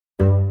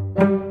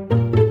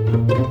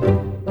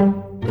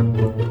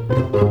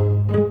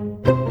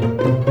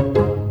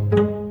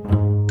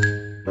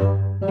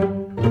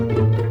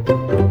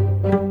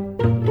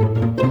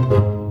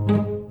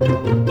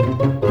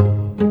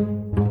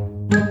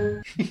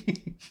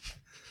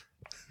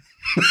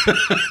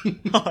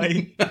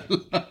Hi.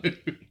 Hello.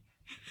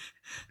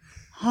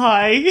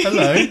 Hi.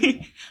 Hello.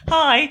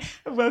 Hi,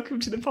 and welcome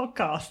to the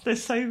podcast.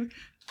 Don't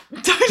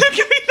look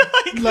at me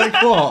like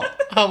that.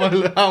 What? How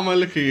am I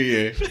looking at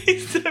you?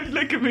 Please don't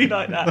look at me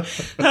like that.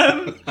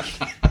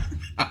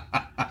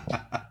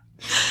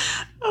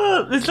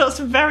 There's lots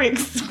of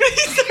please don't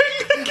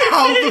look at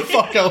How me. the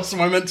fuck else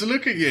am I meant to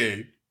look at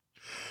you?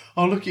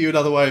 I'll look at you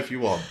another way if you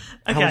want.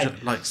 Okay. How would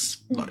you,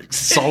 like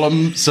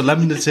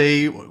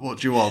solemnity? What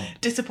do you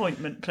want?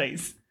 Disappointment,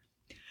 please.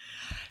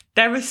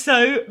 There are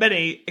so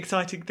many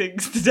exciting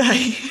things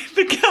today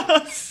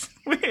because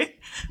we're,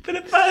 for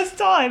the first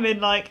time in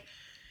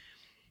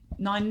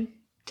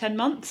 9-10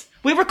 months,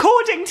 we're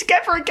recording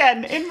together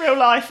again in real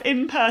life,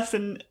 in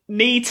person,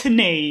 knee to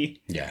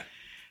knee. Yeah.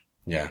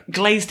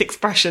 Glazed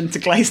expression to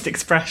glazed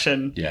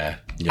expression. Yeah.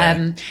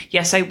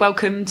 So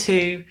welcome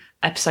to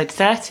episode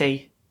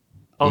 30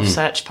 of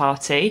Search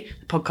Party,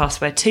 the podcast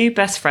where two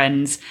best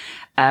friends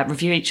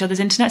review each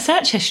other's internet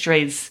search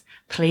histories.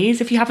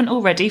 Please, if you haven't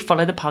already,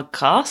 follow the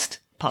podcast.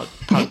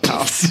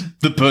 Podcast.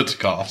 The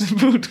podcast.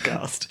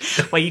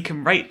 Podcast, where you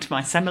can rate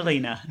my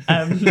semolina.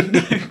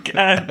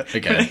 Again.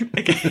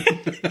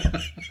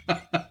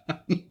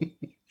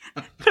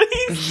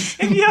 Please,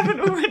 if you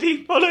haven't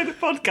already, follow the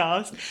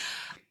podcast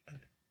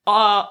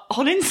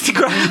on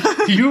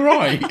Instagram. You're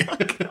right.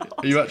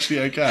 Are you actually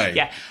okay?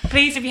 Yeah.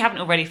 Please, if you haven't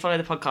already, follow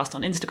the podcast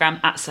on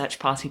Instagram at Search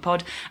Party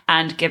Pod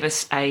and give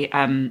us a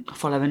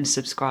follow and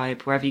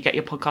subscribe wherever you get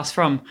your podcast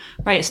from.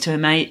 Rate us to a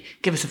mate.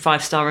 Give us a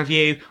 5-star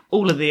review.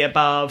 All of the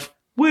above.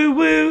 Woo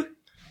woo.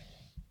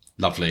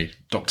 Lovely.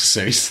 Dr.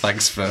 Seuss,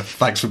 thanks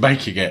for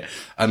making it.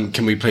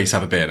 Can we please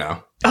have a beer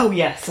now? Oh,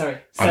 yeah, sorry.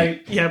 So,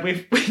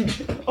 we've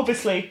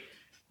obviously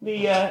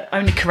the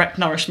only correct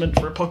nourishment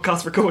for a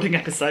podcast recording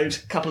episode,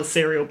 a couple of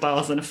cereal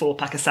bars and a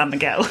 4-pack of San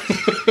Miguel.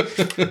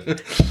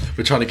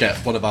 We're trying to get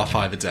one of our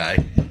 5 a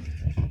day.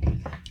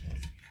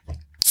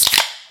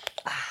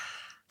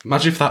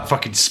 Imagine if that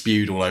fucking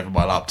spewed all over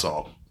my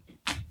laptop.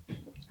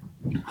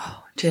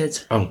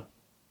 Cheers. Oh,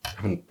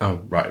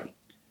 right.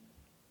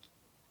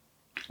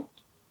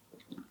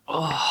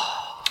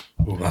 Oh,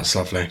 that's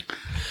lovely.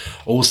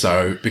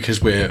 Also,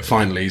 because we're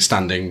finally not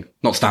standing,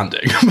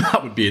 that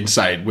would be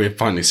insane. We're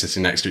finally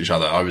sitting next to each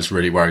other. I was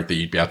really worried that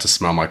you'd be able to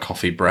smell my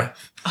coffee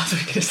breath. I was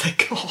going to say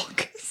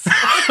cock.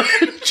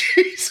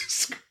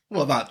 Jesus.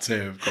 Well, that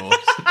too, of course.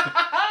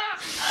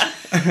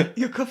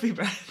 Your coffee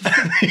breath.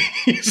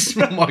 You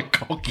smell my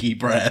cocky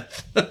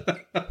breath.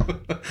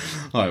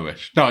 I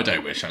wish. No, I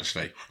don't wish,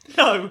 actually.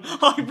 No,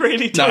 I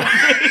really don't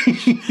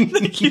wish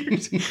that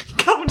you'd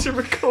come to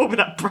record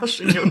without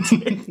brushing your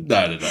teeth.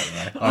 No.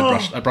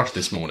 I brushed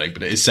this morning,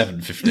 but it is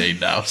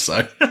 7:15 now,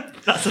 so...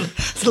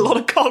 That's a lot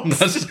of cocks.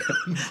 That's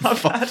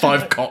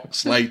 5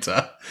 cocks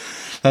later.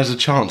 There's a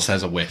chance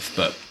there's a whiff,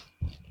 but...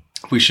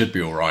 we should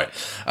be all right.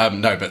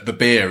 No, but the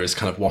beer has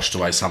kind of washed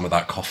away some of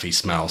that coffee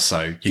smell,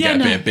 so you get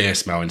a bit of beer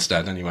smell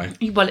instead anyway.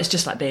 Well, it's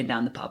just like being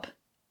down the pub.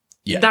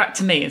 Yeah. That,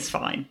 to me, is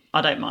fine.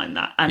 I don't mind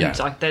that. And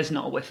Yeah. there's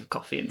not a whiff of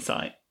coffee in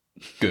sight.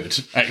 Good.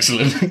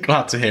 Excellent.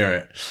 Glad to hear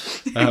it.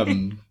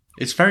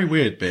 It's very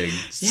weird being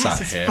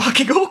sat it's here.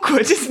 fucking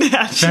awkward, isn't it,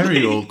 actually?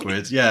 Very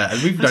awkward, yeah.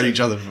 And we've known each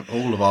other for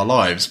all of our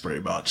lives, pretty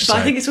much. But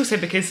I think it's also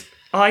because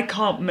I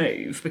can't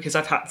move because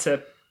I've had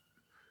to...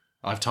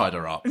 I've tied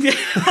her up.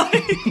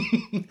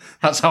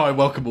 That's how I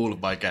welcome all of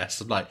my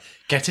guests. I'm like,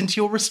 get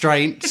into your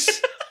restraints.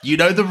 You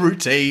know the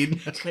routine.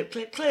 Clip,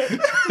 clip, clip.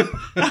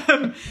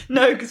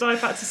 No, because I've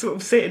had to sort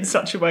of sit in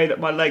such a way that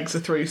my legs are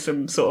through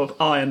some sort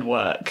of iron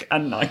work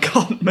and I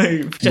can't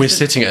move. We're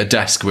sitting at a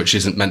desk which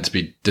isn't meant to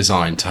be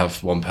designed to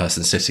have one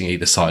person sitting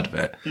either side of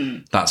it.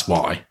 That's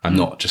why. I'm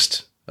not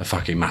just a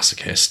fucking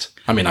masochist.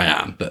 I mean, I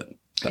am, but...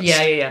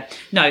 Yeah.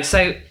 No,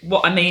 so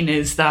what I mean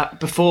is that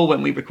before,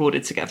 when we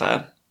recorded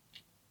together,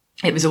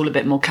 it was all a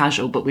bit more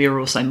casual, but we were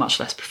also much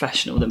less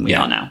professional than we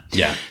are now.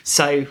 Yeah.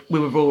 So we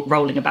were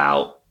rolling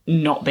about,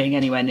 not being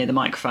anywhere near the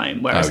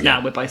microphone, whereas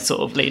now we're both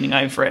sort of leaning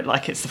over it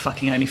like it's the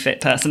fucking only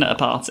fit person at a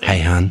party. Hey,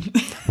 Han,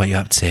 what are you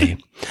up to?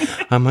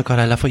 Oh my God,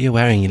 I love what you're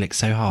wearing. You look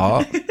so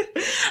hot.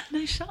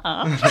 No, shut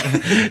up.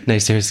 No,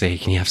 seriously,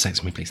 can you have sex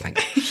with me, please?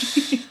 Thanks.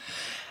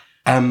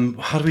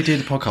 How do we do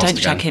the podcast Don't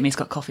again? shag him, he's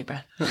got coffee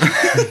breath.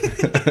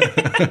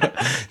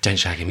 Don't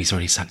shag him, he's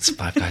already sucked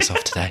 5 guys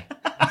off today.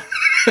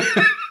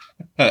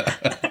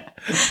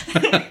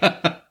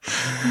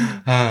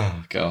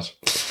 Oh, God.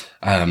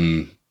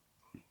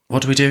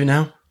 What do we do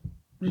now?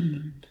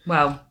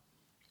 Well,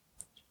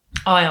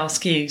 I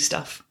ask you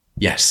stuff.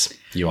 Yes,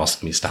 you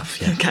ask me stuff,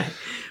 yeah. Okay.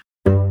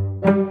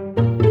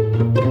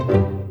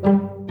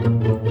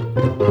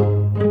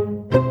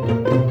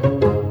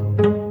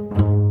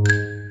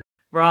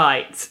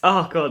 Right.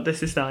 Oh God,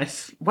 this is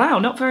nice. Wow,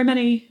 not very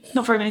many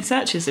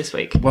searches this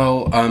week.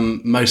 Well,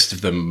 most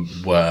of them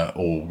were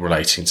all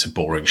relating to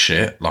boring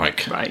shit,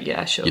 like, Right,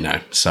 yeah, sure. you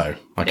know, so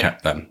I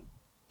kept them.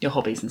 Your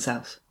hobbies and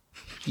self.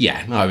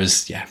 Yeah, I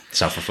was,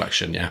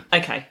 self-reflection, yeah.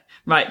 Okay.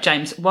 Right,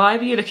 James, why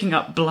were you looking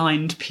up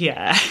Blind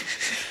Pierre?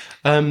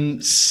 For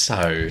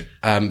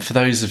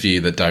those of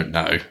you that don't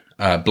know,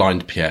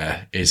 Blind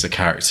Pierre is a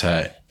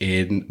character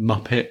in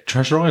Muppet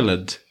Treasure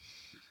Island.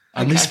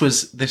 And this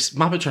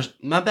Muppet Treasure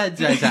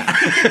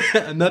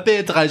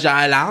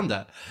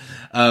Island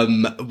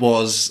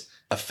was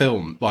a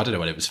film. Well, I don't know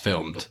when it was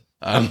filmed.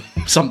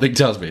 Something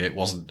tells me it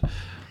wasn't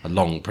a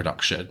long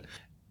production.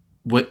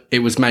 It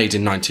was made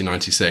in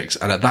 1996,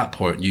 and at that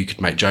point you could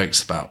make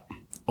jokes about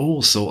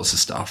all sorts of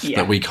stuff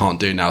that we can't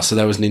do now. So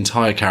there was an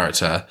entire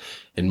character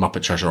in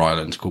Muppet Treasure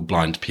Island called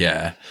Blind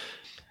Pierre,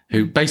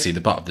 who basically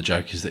the butt of the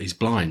joke is that he's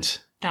blind.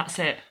 That's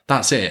it.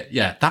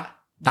 Yeah,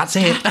 that's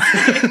it.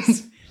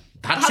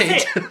 That's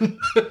it.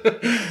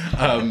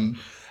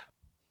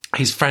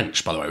 He's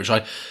French, by the way,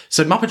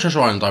 so Muppet Treasure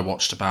Island I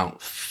watched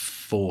about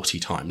 40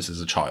 times as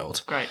a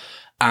child. Great.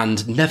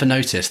 And never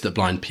noticed that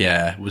Blind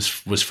Pierre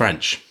was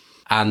French.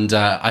 And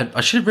I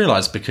should have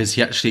realised, because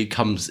he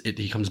comes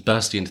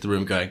bursting into the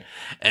room going,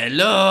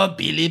 "Hello,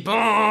 Billy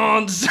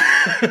Bonds."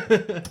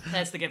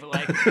 There's the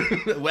giveaway.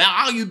 "Where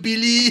are you,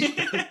 Billy?"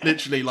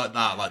 Literally like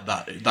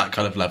that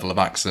kind of level of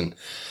accent.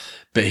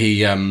 But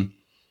he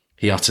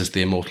utters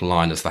the immortal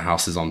line as the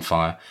house is on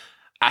fire.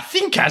 "I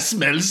think I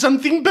smell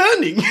something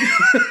burning."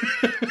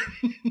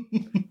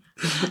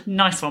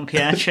 Nice one,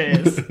 Pierre.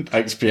 Cheers.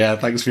 Thanks, Pierre.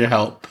 Thanks for your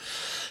help.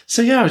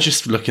 So yeah, I was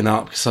just looking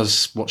up because I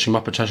was watching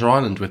Muppet Treasure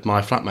Island with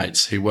my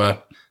flatmates, who were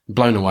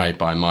blown away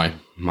by my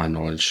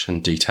knowledge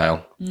and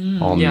detail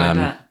on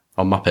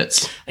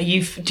Muppets. Do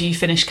you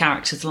finish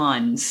characters'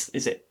 lines?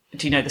 Do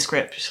you know the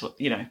script?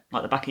 You know,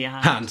 like the back of your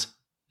hand.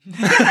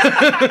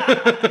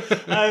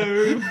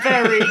 Oh,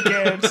 very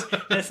good.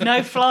 There's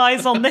no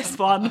flies on this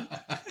one.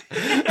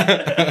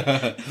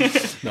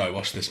 No, I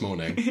washed this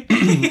morning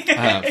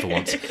for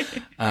once,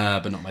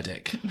 but not my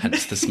dick.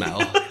 Hence the smell.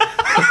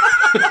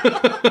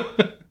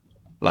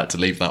 Like to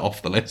leave that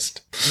off the list.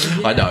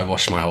 Yeah. I know, I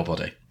washed my whole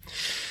body.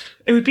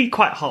 It would be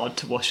quite hard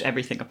to wash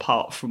everything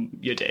apart from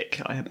your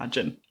dick, I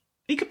imagine.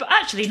 You could, but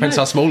actually, depends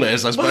how small it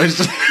is, I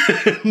suppose.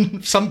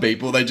 Some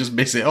people, they just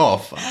miss it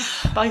off.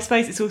 But I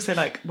suppose it's also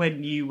like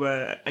when you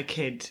were a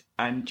kid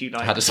and you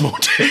had a small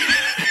dick.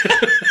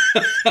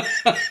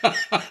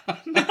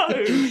 No.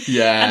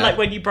 Yeah. And like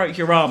when you broke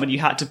your arm and you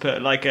had to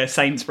put like a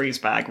Sainsbury's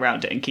bag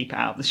around it and keep it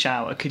out of the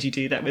shower, could you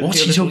do that with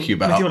talking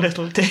about? With your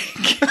little dick?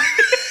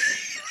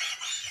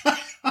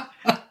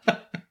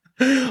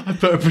 I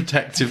put a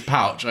protective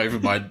pouch over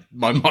my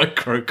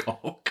micro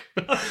cock.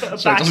 A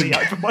baggie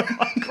over my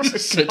micro cock.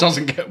 So it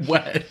doesn't get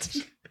wet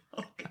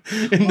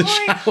in the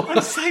shower.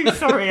 I'm so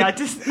sorry. I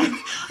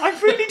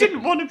really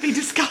didn't want to be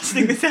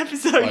discussing this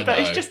episode, but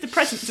it's just the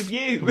presence of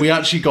you. We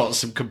actually got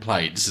some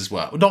complaints as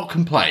well. Not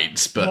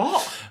complaints, but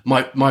what?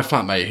 My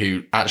flatmate,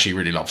 who actually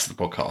really loves the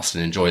podcast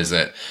and enjoys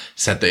it,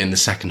 said that in the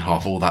second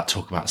half, all that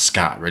talk about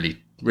scat really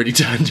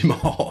turned him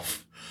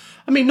off.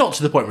 I mean, not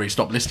to the point where he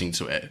stopped listening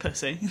to it.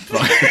 Pussy.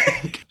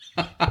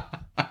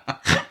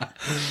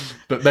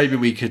 But maybe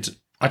we could.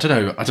 I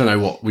don't know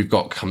what we've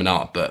got coming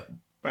up, but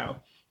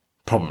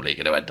probably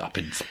going to end up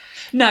in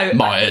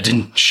mired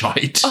in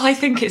shite. I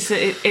think it's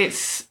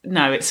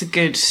a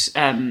good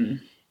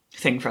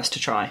thing for us to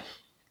try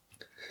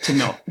to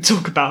not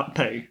talk about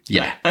poo.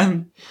 Yeah.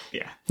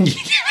 Yeah.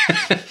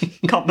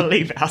 Can't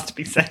believe it has to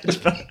be said,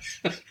 but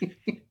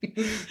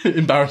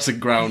embarrassing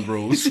ground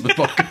rules for the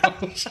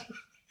podcast.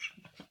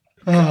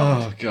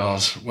 Oh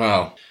God!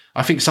 Well,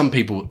 I think some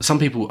people.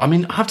 I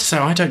mean, I have to say,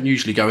 I don't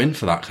usually go in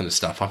for that kind of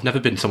stuff. I've never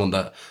been someone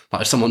that,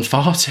 like, if someone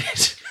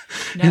farted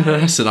in a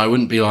lesson, I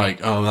wouldn't be like,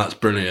 "Oh, that's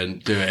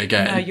brilliant, do it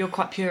again." No, you're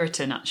quite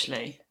Puritan,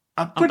 actually.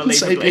 I wouldn't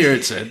say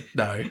Puritan,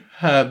 no,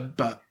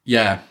 but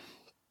yeah.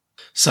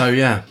 So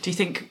yeah. Do you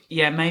think?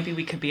 Yeah, maybe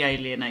we could be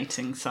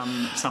alienating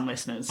some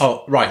listeners.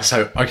 Oh right.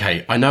 So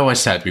okay, I know I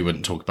said we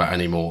wouldn't talk about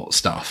any more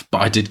stuff,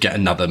 but I did get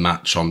another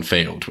match on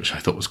field, which I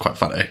thought was quite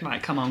funny.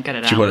 Right, come on, get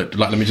it out. Do you want it?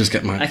 Let me just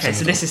get my. Okay,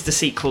 so this is the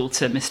sequel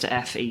to Mr.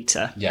 F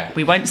Eater. Yeah.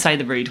 We won't say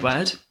the rude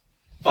word.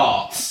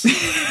 Farts.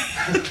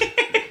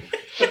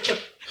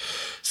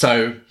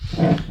 So,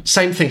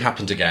 same thing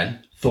happened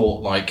again.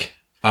 Thought like,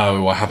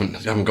 oh, I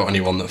haven't got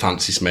anyone that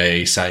fancies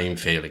me. Same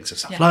feelings of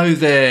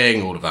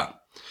self-loathing, all of that.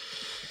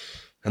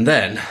 And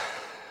then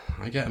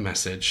I get a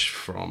message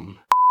from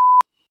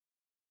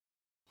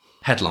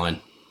headline,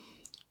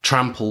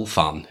 Trample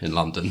Fun in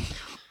London.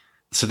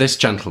 So this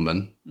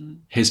gentleman,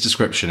 his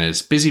description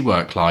is busy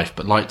work life,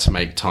 but like to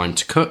make time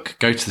to cook,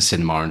 go to the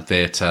cinema and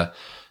theatre,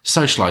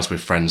 socialise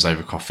with friends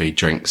over coffee,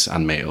 drinks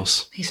and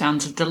meals. He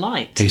sounds a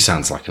delight. He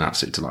sounds like an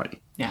absolute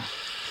delight. Yeah.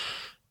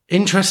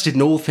 Interested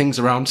in all things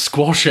around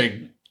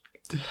squashing.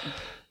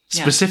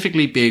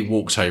 Specifically being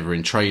walked over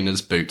in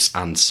trainers, boots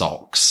and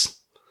socks.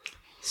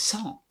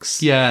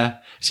 Socks? Yeah.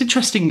 It's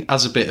interesting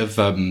as a bit of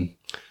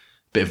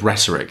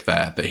rhetoric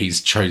there that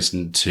he's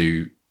chosen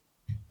to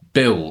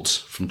build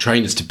from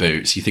trainers to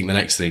boots. You think the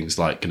next thing's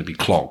like going to be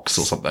clogs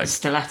or something.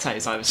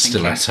 Stilettos, I was thinking.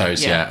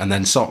 Stilettos, yeah. And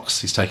then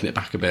socks. He's taking it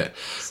back a bit.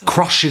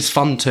 Crush is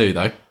fun too,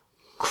 though.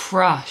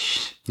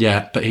 Crush?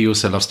 Yeah, but he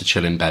also loves to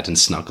chill in bed and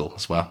snuggle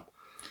as well.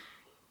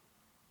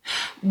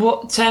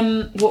 What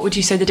would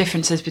you say the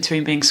difference is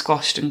between being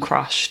squashed and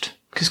crushed?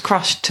 Because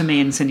crushed to me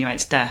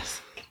insinuates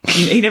death.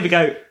 He never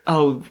go,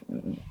 oh,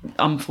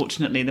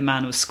 unfortunately, the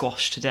man was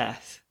squashed to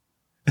death.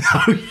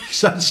 Oh,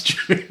 yes, that's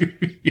true.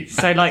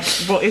 So, like,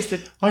 what is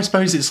the... I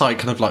suppose it's like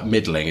kind of like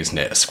middling, isn't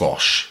it? A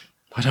squash.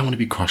 I don't want to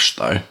be crushed,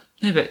 though.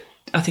 No, but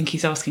I think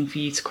he's asking for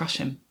you to crush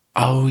him.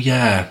 Oh,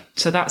 yeah.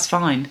 So that's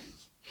fine.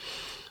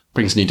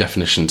 Brings a new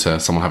definition to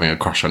someone having a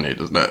crush on you,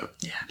 doesn't it?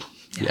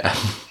 Yeah.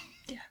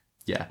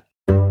 Yeah.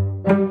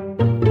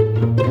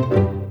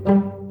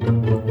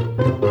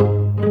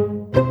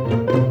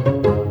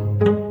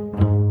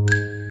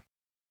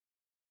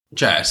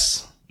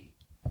 Jess.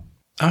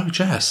 Oh,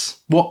 Jess.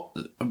 What?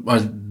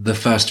 The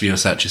first of your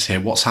searches here.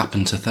 What's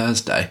happened to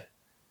Thursday?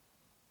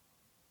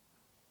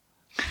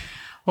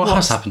 What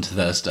has happened to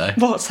Thursday?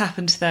 What's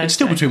happened to Thursday? It's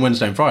still between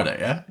Wednesday and Friday,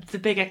 yeah? It's the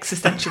big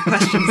existential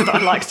questions that I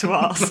like to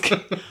ask.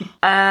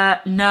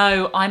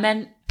 No, I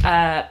meant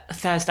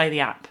Thursday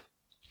the app.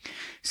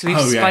 So we've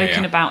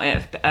spoken about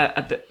it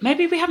a bit.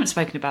 Maybe we haven't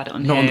spoken about it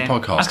on Not here. on the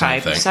podcast, Okay, I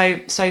don't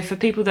think. So for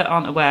people that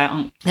aren't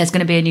aware, there's going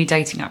to be a new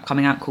dating app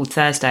coming out called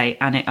Thursday,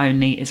 and it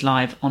only is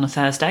live on a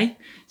Thursday.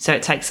 So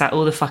it takes out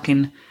all the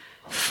fucking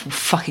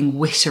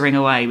whittering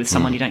away with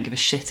someone you don't give a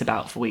shit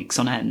about for weeks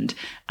on end,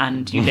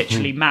 and you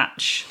literally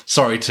match.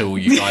 Sorry to all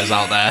you guys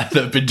out there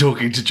that have been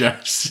talking to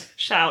Jess.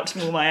 Shout out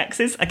to all my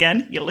exes.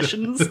 Again, your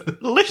listens.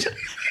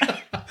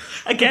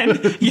 Again,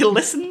 your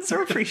listens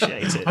are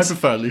appreciated. I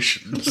prefer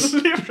listens.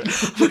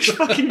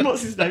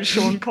 What's his name?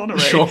 Sean Connery.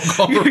 Sean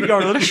Connery.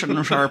 Your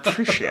listens are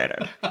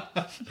appreciated.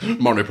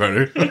 Money.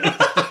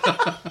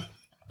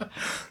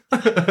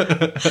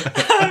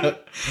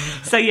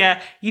 So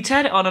yeah, you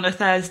turn it on a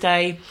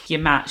Thursday, you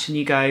match, and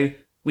you go,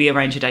 we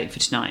arrange a date for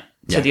tonight.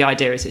 So the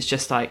idea is it's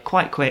just like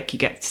quite quick. You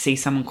get to see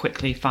someone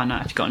quickly, find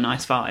out if you've got a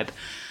nice vibe.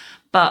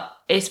 But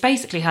it's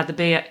basically had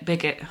the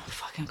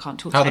I can't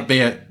talk. How the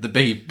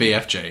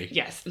BFG?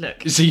 Yes,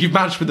 look. So you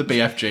matched with the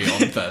BFG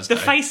on Thursday. The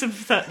face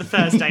of the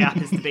Thursday app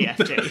is the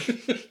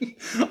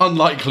BFG.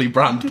 Unlikely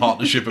brand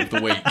partnership of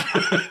the week.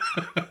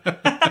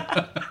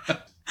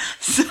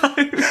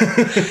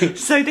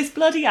 So this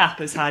bloody app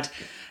has had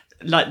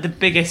like the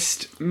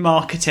biggest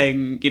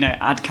marketing,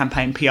 ad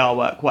campaign, PR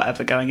work,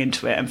 whatever, going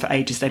into it. And for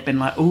ages they've been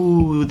like,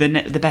 ooh,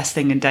 the best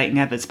thing in dating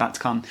ever is about to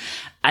come.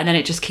 And then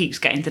it just keeps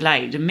getting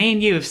delayed. And me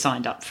and you have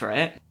signed up for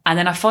it. And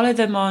then I follow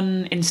them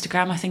on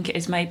Instagram, I think it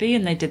is maybe.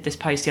 And they did this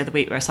post the other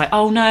week where it's like,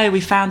 oh no,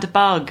 we found a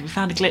bug. We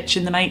found a glitch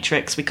in the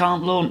matrix. We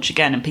can't launch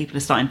again. And people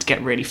are starting to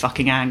get really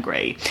fucking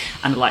angry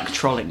and like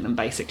trolling them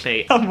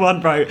basically. And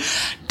one wrote,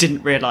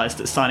 didn't realise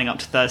that signing up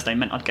to Thursday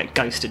meant I'd get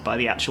ghosted by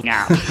the actual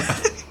app.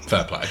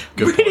 Fair play.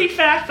 Good Really point.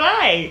 fair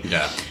play.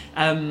 Yeah.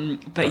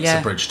 But That's yeah.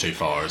 a bridge too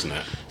far, isn't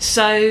it?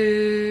 So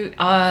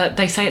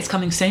they say it's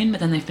coming soon,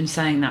 but then they've been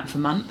saying that for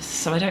months.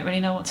 So I don't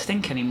really know what to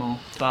think anymore.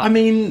 But I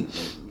mean,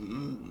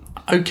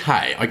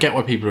 okay, I get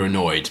why people are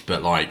annoyed,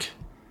 but like,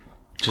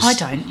 just, I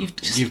don't.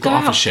 You've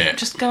got off a shit.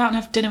 Just go out and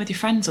have dinner with your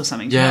friends or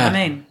something. Do you know what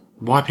I mean?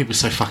 Why are people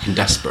so fucking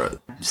desperate?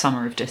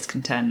 Summer of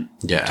discontent.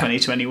 Yeah.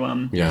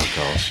 2021. Yeah,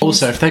 gosh.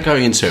 Also, if they're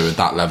going into it with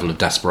that level of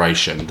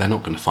desperation, they're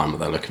not going to find what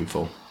they're looking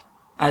for.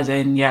 As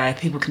in, yeah,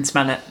 people can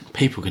smell it.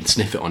 People can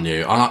sniff it on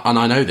you. And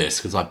I know this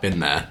because I've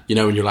been there. You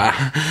know, when you're like,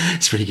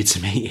 it's really good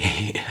to meet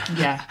you.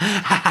 Yeah.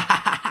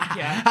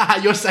 Yeah.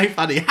 You're so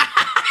funny.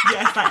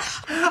 Yeah, it's like,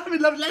 I'm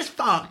in love. Let's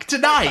fuck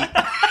tonight.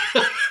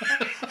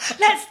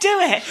 let's do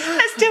it.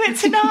 Let's do it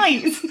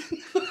tonight.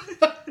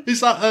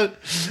 Is that a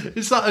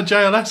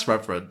JLS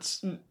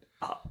reference?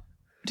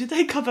 Did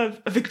they cover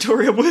a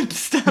Victoria Wood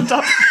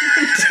stand-up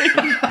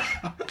routine?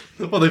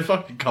 Well, they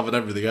fucking covered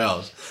everything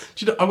else.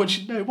 Do you know? I want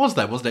you to know it was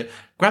there, wasn't it?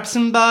 Grab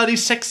somebody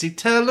sexy,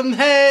 tell them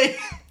hey.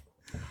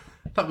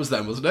 That was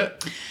them, wasn't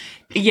it?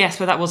 Yes,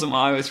 but that wasn't what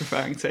I was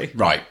referring to.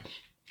 Right.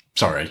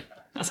 Sorry.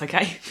 That's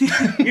okay.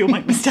 We all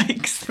make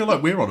mistakes. I feel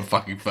like we're on a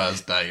fucking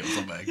first date or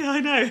something. Yeah, I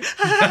know.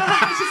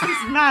 It's just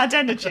this mad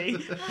energy.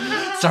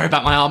 Sorry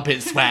about my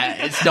armpit sweat.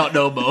 It's not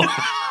normal.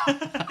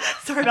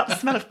 Sorry about the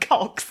smell of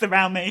cocks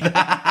around me.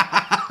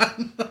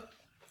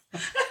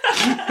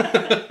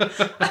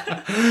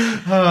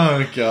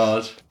 Oh,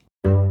 God.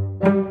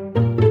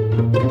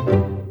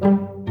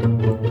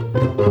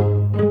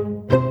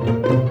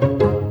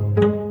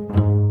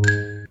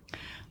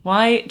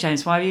 Why,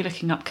 James, why are you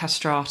looking up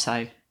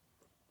castrato?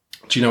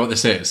 Do you know what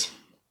this is?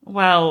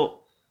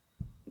 Well,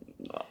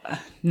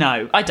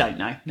 no, I don't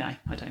know. No,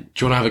 I don't.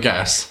 Do you want to have a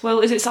guess? Well,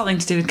 is it something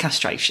to do with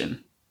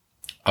castration?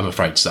 I'm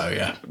afraid so,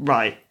 yeah.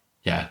 Right.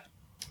 Yeah.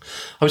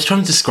 I was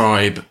trying to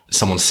describe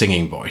someone's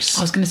singing voice.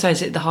 I was going to say,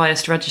 is it the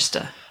highest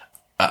register?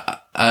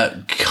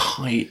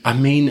 I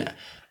mean,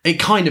 it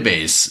kind of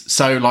is.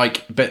 So,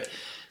 like, but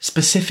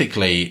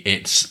specifically,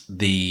 it's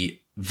the...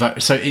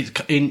 So,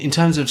 in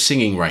terms of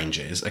singing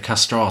ranges, a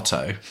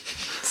castrato...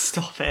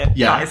 Stop it.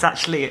 Yeah. That is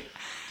actually...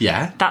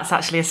 Yeah. That's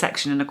actually a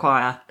section in a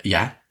choir.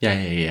 Yeah.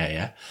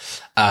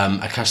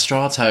 A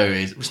castrato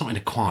is... It's not in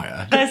a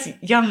choir. There's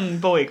young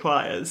boy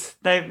choirs.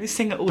 They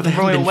sing at all But the they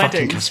haven't royal been fucking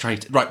weddings.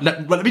 castrated. Right,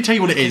 let me tell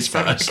you what it is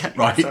first. Okay,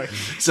 right?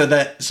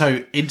 sorry.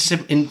 So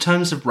in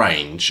terms of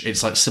range,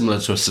 it's like similar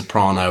to a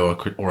soprano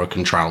or a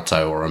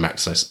contralto or a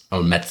mezzo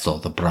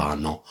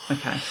soprano.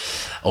 Okay.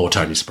 Or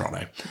Tony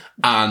Soprano.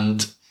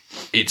 And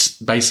it's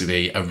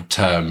basically a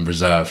term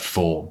reserved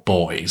for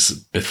boys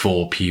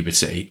before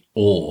puberty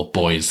or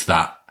boys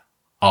that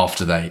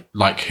after they,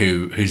 like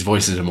whose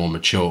voices are more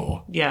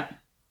mature, Yeah.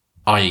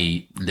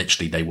 i.e.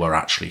 literally they were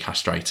actually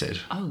castrated.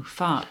 Oh,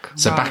 fuck.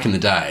 So back in the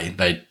day,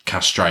 they'd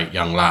castrate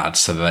young lads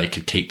so that they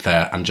could keep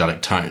their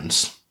angelic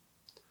tones.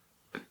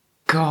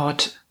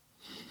 God.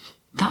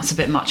 That's a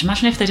bit much.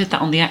 Imagine if they did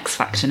that on the X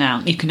Factor now.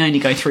 You can only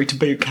go through to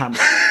boot camp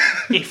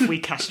if we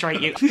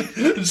castrate you.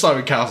 And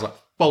Simon Cowell's like,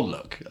 well,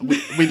 look,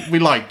 we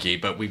like you,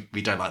 but we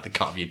don't like the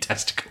cut of your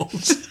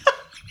testicles.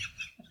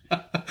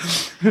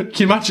 Can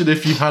you imagine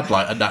if you had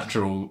a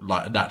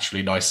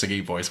naturally nice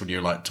singing voice when you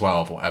were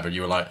 12 or whatever, and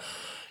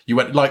you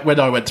went like when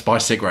I went to buy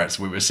cigarettes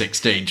when we were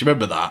 16. Do you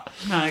remember that?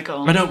 No, go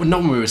on. No,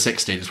 not when we were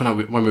 16. It's when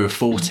we were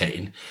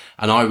 14,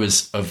 and I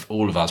was, of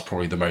all of us,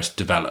 probably the most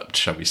developed,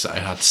 shall we say. I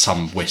had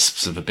some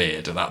wisps of a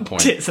beard at that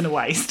point. Tits and a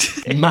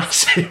waist.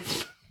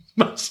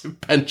 Massive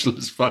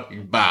pendulous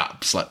fucking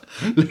maps, like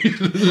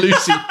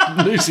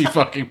Lucy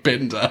fucking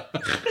Pinder.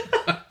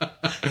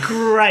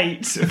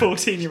 Great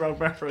 14-year-old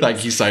reference.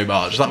 Thank you so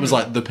much. That was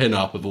like the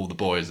pin-up of all the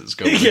boys at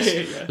school.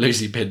 Yeah.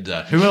 Lucy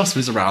Pinder. Who else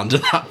was around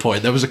at that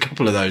point? There was a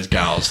couple of those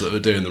gals that were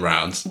doing the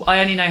rounds.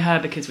 I only know her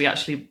because we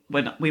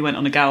went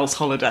on a gals'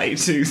 holiday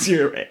to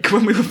Zurich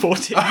when we were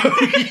 14.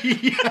 Oh,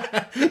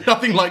 yeah.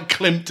 Nothing like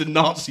Klimt and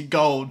Nazi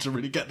gold to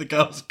really get the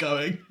girls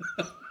going.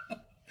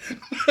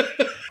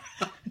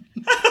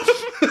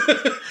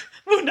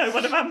 Well, no,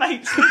 one of our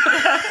mates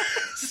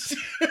was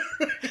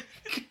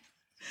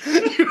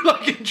there.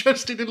 You're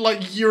interested in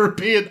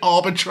European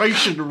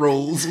arbitration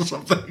rules or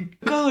something.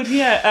 God,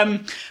 yeah.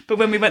 But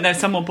when we went there,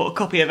 someone put a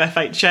copy of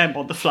FHM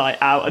on the flight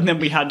out, and then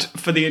we had,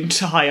 for the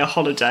entire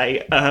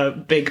holiday, a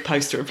big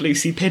poster of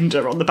Lucy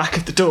Pinder on the back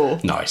of the door.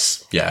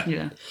 Nice, yeah.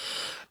 Yeah.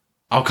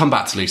 I'll come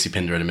back to Lucy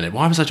Pinder in a minute.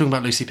 Why was I talking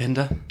about Lucy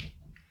Pinder?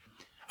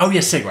 Oh,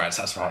 yeah, cigarettes,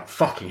 that's right.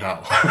 Fucking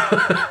hell.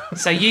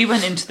 So you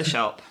went into the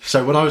shop.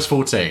 So when I was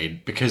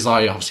 14, because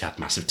I obviously had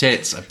massive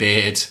tits, a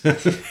beard,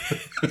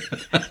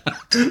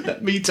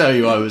 let me tell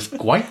you, I was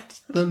quite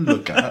the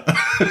looker.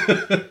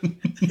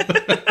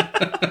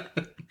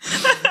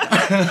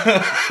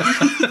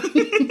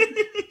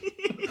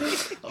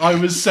 I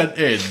was sent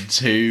in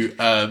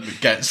to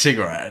get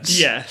cigarettes.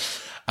 Yeah.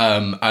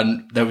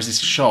 And there was this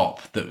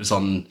shop that was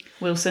on...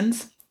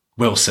 Wilson's,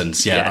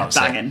 yeah, that was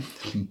banging.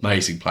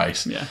 Amazing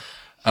place. Yeah.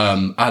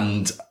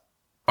 And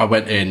I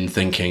went in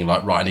thinking,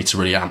 right, I need to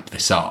really amp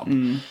this up.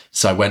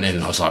 So I went in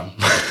and I was like,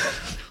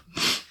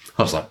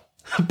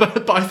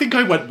 but I think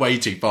I went way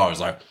too far. I was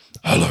like,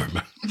 hello,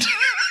 mate.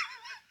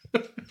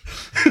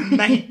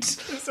 Mate.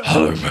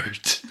 Hello,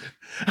 mate.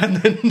 And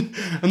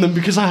then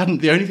because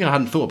the only thing I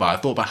hadn't thought about,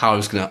 I thought about how I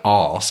was going to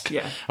ask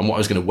and what I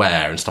was going to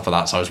wear and stuff like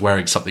that. So I was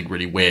wearing something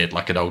really weird,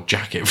 like an old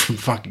jacket from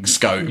fucking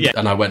Scope. Yeah.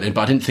 And I went in,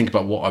 but I didn't think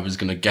about what I was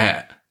going to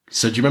get.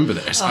 So do you remember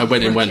this? I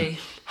went in and went,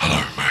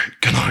 hello, mate,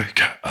 can I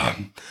get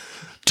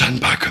 10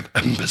 pack of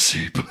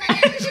Embassy,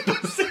 please?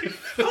 Embassy?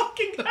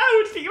 Fucking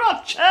hell, do you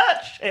have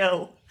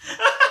Churchill?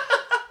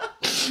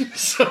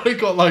 So I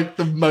got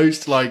the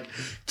most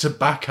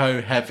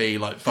tobacco heavy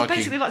fucking...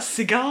 Basically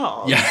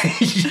cigars. Yeah,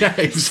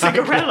 exactly.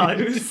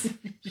 Cigarellos.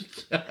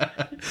 Yeah.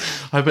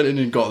 I went in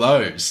and got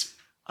those.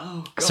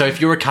 Oh, God. So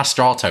if you're a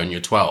castrato and you're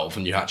 12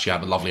 and you actually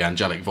have a lovely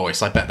angelic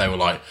voice, I bet they were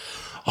like,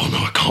 oh no,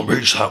 I can't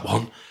reach that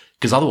one.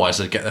 Because otherwise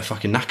they'd get their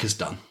fucking knackers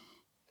done.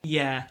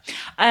 Yeah.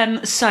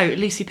 So,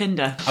 Lucy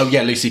Pinder. Oh,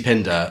 yeah, Lucy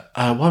Pinder.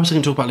 Why was I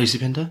going to talk about Lucy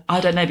Pinder?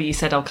 I don't know, but you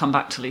said I'll come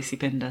back to Lucy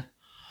Pinder.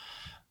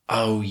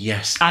 Oh,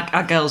 yes.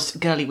 Our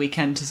girly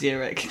weekend to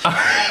Zurich.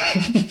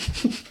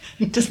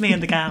 Just me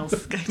and the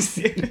gals go to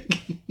Zurich.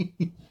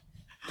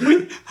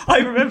 I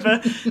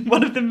remember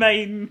one of the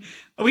main...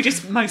 We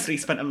just mostly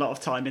spent a lot of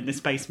time in this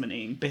basement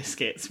eating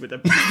biscuits with a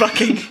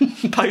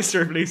fucking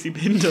poster of Lucy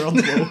Pinder on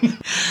the wall.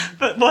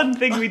 But one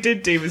thing we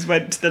did do was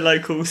went to the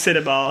local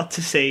cinema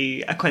to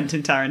see a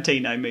Quentin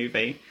Tarantino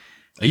movie.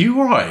 Are you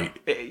all right?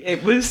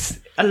 It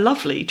was a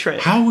lovely trip.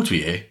 How old were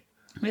you?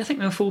 I think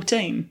we were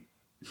 14.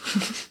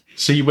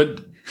 So you went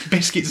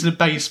biscuits in a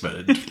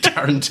basement,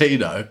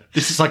 Tarantino.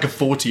 This is like a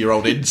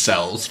 40-year-old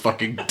incel's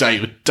fucking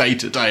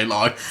day-to-day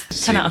life.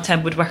 10 out of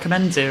 10 would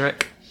recommend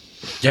Zurich.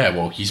 Yeah,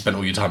 well, you spent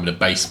all your time in a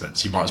basement,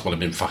 so you might as well have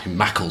been fucking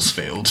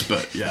Macclesfield,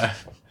 but yeah.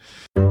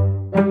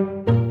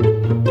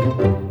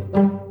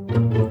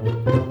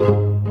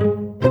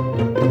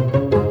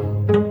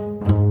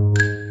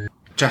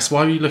 Jess,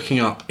 why are you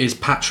looking up, is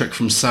Patrick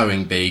from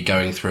Sewing Bee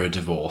going through a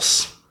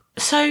divorce?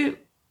 So,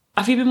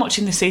 have you been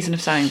watching this season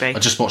of Sewing Bee? I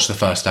just watched the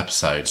first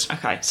episode.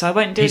 Okay, so I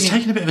won't do... He's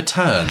taking a bit of a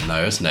turn,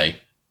 though, hasn't he?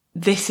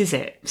 This is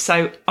it.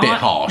 So Bit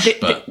harsh,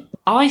 but...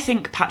 I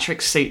think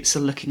Patrick's suits are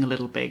looking a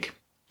little big.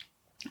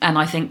 And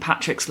I think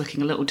Patrick's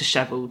looking a little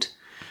dishevelled.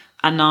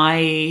 And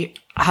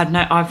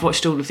I've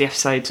watched all of the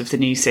episodes of the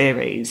new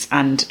series,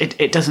 and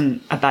it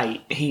doesn't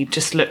abate. He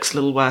just looks a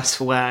little worse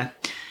for wear.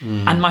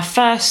 And my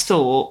first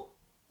thought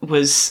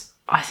was,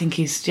 I think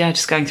he's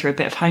just going through a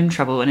bit of home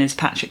trouble, and is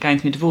Patrick going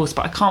through a divorce?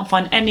 But I can't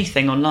find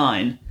anything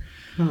online.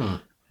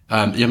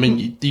 I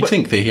mean, you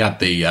think that he had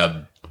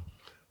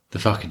the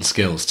fucking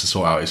skills to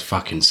sort out his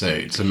fucking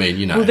suits. I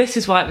mean, Well, this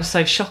is why it was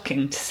so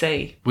shocking to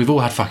see. We've all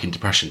had fucking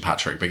depression,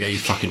 Patrick, but get your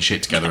fucking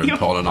shit together and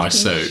put on a nice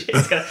suit.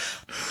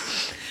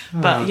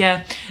 But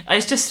yeah,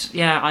 it's just,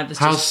 I was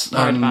just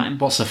worried about him.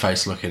 What's her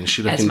face looking? Is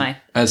she looking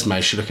Esme,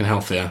 is she looking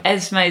healthier?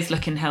 Esme's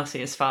looking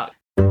healthy as fuck.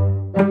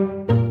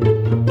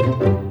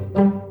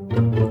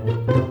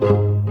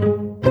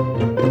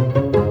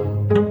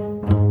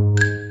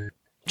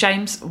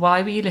 James,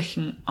 why were you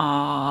looking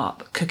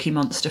up Cookie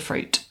Monster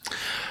fruit?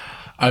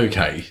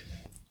 Okay,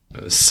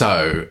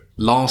 so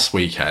last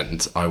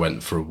weekend I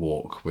went for a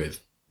walk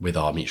with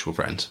our mutual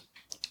friend,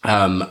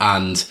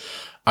 and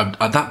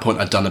at that point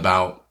I'd done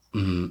about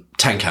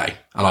 10k,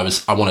 and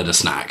I wanted a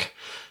snack,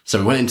 so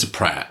we went into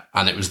Pret,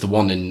 and it was the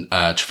one in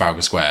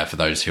Trafalgar Square. For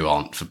those who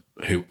aren't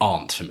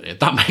familiar,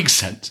 that makes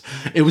sense.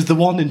 It was the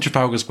one in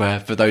Trafalgar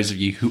Square for those of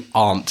you who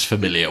aren't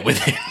familiar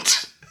with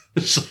it.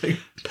 So,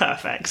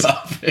 Perfect.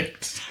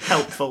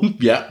 Helpful.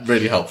 Yeah,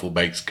 really helpful.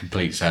 Makes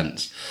complete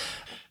sense.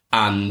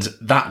 And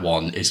that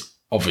one is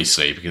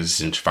obviously, because it's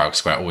in Trafalgar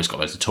Square, always got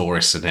loads of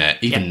tourists in it.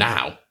 Even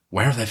now,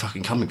 where are they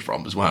fucking coming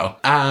from as well?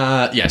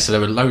 So there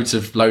were loads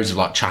of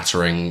like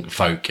chattering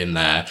folk in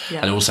there,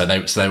 and also they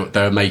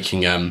were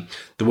making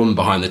the woman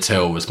behind the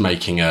till was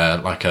making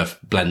a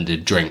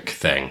blended drink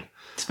thing,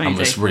 and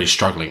was really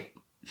struggling.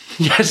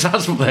 Yes,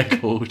 that's what they're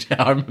called.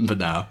 Yeah, I remember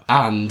now.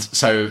 And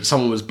so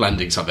someone was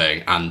blending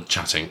something and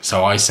chatting.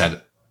 So I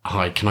said,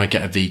 "Hi, can I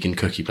get a vegan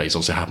cookie, please?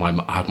 Also have my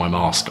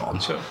mask on."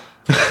 Sure.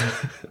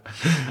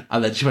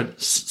 And then she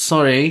went,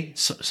 sorry,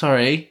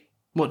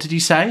 what did you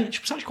say? She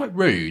was actually quite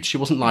rude. She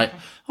wasn't like,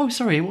 oh,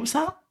 sorry, what was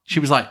that? She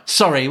was like,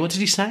 sorry, what did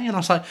you say? And I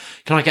was like,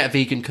 can I get a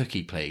vegan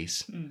cookie,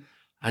 please?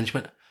 And she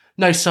went,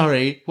 no,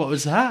 sorry, what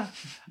was that?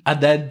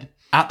 And then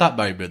at that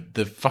moment,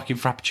 the fucking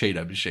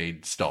Frappuccino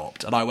machine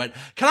stopped. And I went,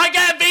 can I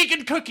get a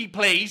vegan cookie,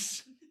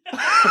 please?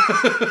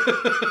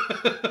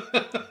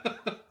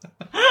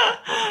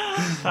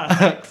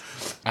 Perfect.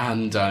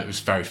 And it was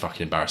very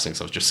fucking embarrassing,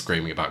 so I was just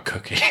screaming about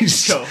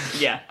cookies. Sure,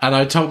 yeah. And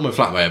I told my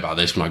flatmate about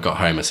this when I got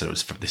home. I said it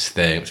was this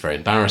thing, it was very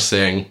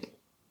embarrassing.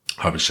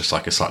 I was just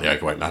like a slightly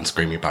overweight man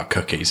screaming about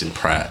cookies in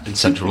Pret in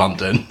central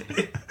London.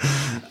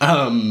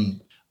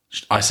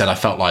 I said I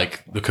felt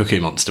like the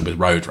Cookie Monster with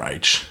road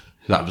rage.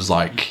 That was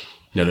like,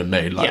 you know what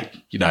I mean? Like,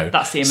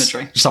 that's the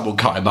imagery. Someone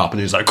cut him up and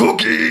he was like,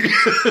 cookie!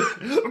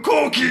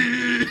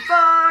 Cookie!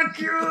 Fuck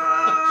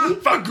you!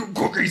 Fuck you,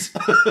 cookies!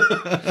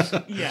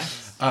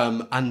 Yes.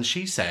 And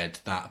she said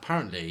that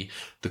apparently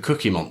the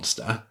Cookie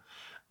Monster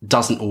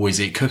doesn't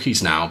always eat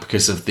cookies now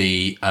because of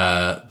the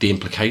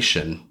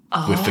implication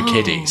for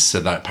kiddies. So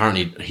that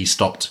apparently he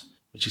stopped,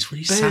 which is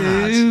really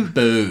sad.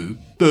 Boo.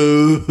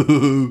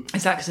 Boo.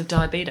 Is that because of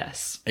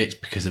diabetes? It's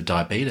because of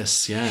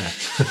diabetes, yeah.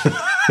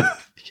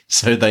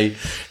 So they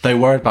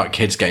worried about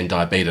kids getting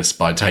diabetes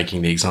by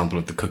taking the example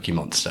of the Cookie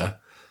Monster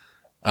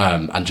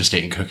and just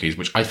eating cookies,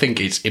 which I think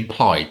it's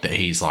implied that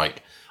he's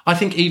like, I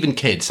think even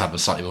kids have a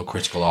slightly more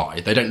critical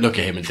eye. They don't look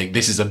at him and think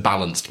this is a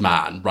balanced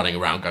man running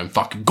around going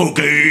fucking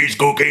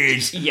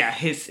cookies. Yeah,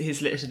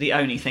 his literally the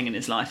only thing in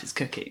his life is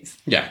cookies.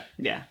 Yeah.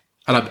 Yeah.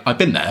 And I've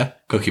been there,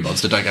 Cookie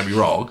Monster, don't get me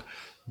wrong,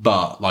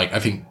 but like I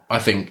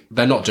think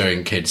they're not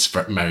doing kids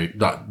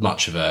that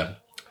much of a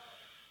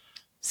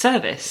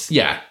service.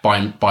 Yeah, by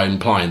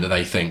implying that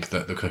they think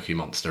that the Cookie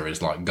Monster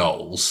is like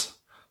goals.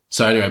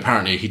 So anyway,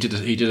 apparently he did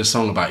a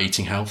song about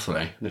eating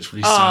healthily, and it's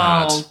really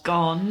sad. Oh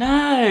God,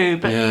 no!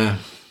 But yeah.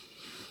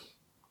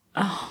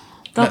 Oh,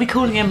 they'll be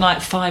calling him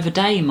like 5 a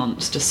day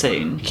monster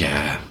soon.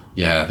 Yeah,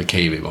 the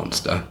Kiwi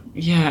Monster.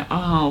 Yeah.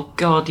 Oh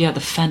God, yeah,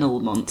 the Fennel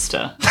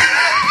Monster.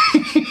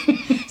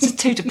 It's just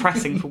too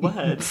depressing for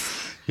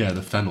words. Yeah,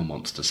 the Fennel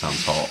Monster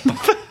sounds hot.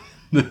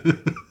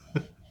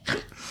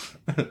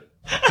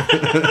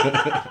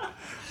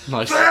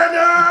 Nice.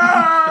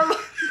 Fennel!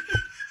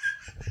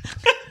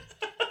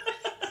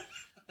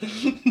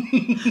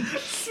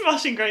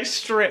 Smashing great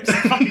strips of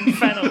fucking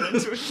fennel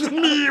into it.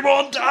 Me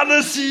want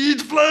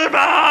aniseed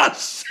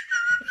flavours!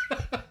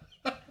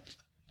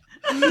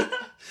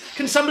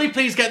 Can somebody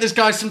please get this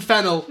guy some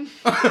fennel?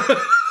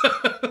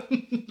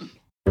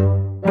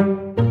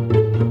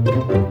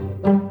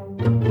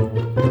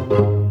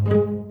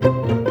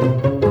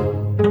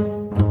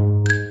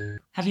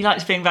 Have you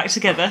liked being back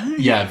together?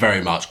 Yeah,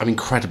 very much. I'm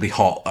incredibly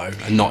hot though,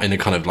 and not in a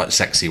kind of like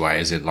sexy way,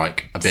 as in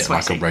like a bit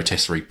Sweaty. like a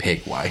rotisserie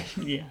pig way.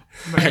 Yeah.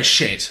 Right. Okay,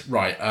 shit.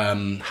 Right.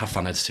 Have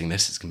fun editing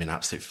this. It's gonna be an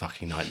absolute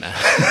fucking nightmare.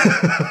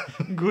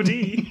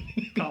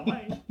 Goodie. Can't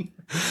wait.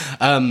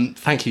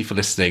 Thank you for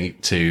listening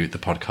to the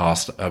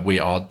podcast. We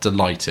are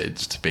delighted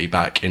to be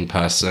back in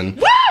person.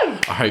 Woo!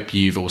 I hope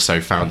you've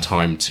also found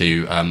time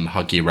to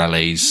hug your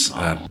rellies.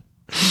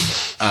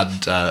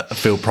 and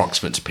feel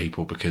proximate to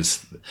people,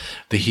 because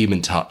the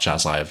human touch,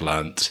 as I have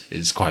learnt,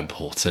 is quite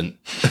important.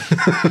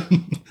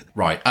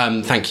 Right.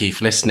 Thank you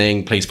for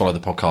listening. Please follow the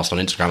podcast on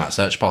Instagram at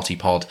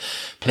SearchPartyPod.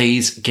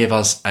 Please give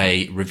us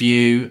a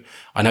review.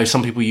 I know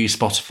some people use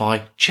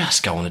Spotify.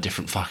 Just go on a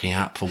different fucking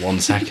app for 1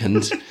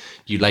 second,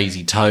 you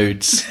lazy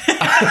toads.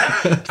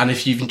 And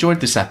if you've enjoyed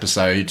this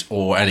episode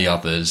or any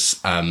others,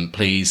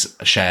 please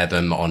share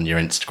them on your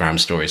Instagram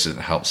stories. It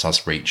helps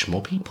us reach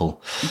more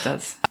people. It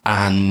does.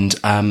 And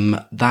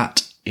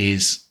that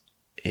is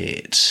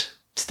it.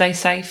 Stay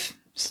safe.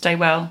 Stay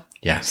well.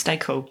 Yeah. Stay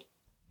cool.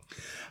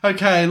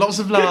 Okay, lots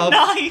of love. Good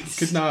night.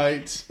 Good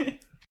night.